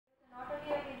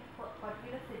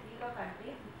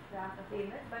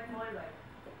famous, but worldwide.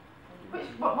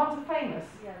 What ones are famous?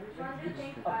 Yeah, which ones do you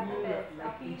think are the best?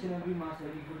 Like each and every master,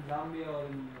 like in Zambia or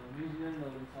in New Zealand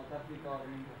or in South Africa or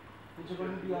in India. Which are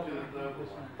going to be our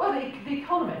personalities? Well, the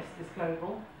Economist is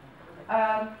global.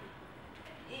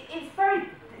 It's very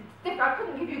different. I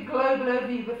couldn't give you a global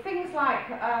overview, but things like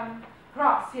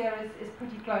Grazia is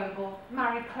pretty global.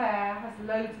 Marie Claire has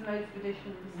loads and loads of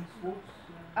editions. In sports?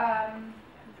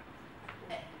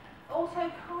 Also, I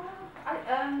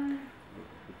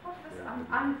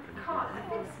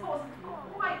think sports is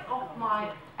quite off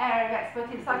my area of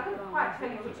expertise, so I couldn't quite tell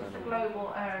you which is the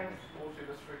global area.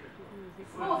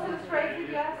 Sports Illustrated,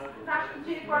 yes. National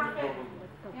Geographic,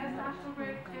 yes. National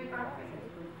Geographic.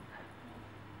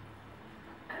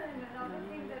 And another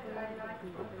thing that I like,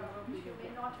 which you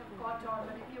may not have caught on,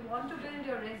 but if you want to build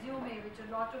your resume, which a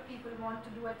lot of people want to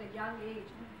do at a young age,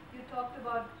 you talked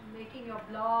about making your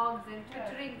blogs and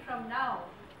Twittering from now.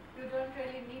 You don't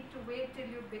really need to wait till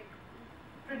you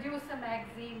produce a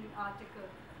magazine article.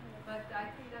 But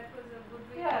I think that was a good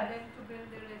way for them to build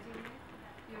their resume.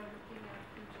 You're looking at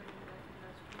future in that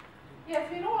industry. Yes,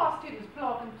 I mean all our students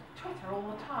blog and Twitter all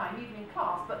the time, even in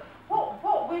class. But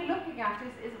what we're looking at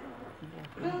is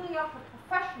building up a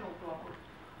professional blog,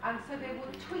 and so they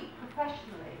will tweet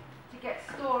professionally to get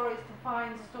stories, to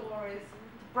find stories,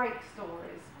 to break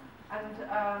stories, and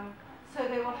so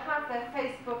they will have their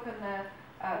Facebook and their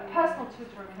personal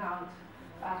Twitter account.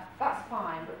 That's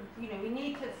fine, but we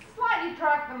need to slightly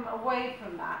drag them away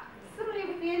from that. Similarly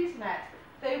with the internet,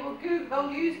 they'll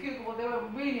use Google, but they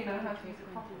won't really know how to use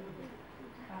it properly.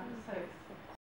 So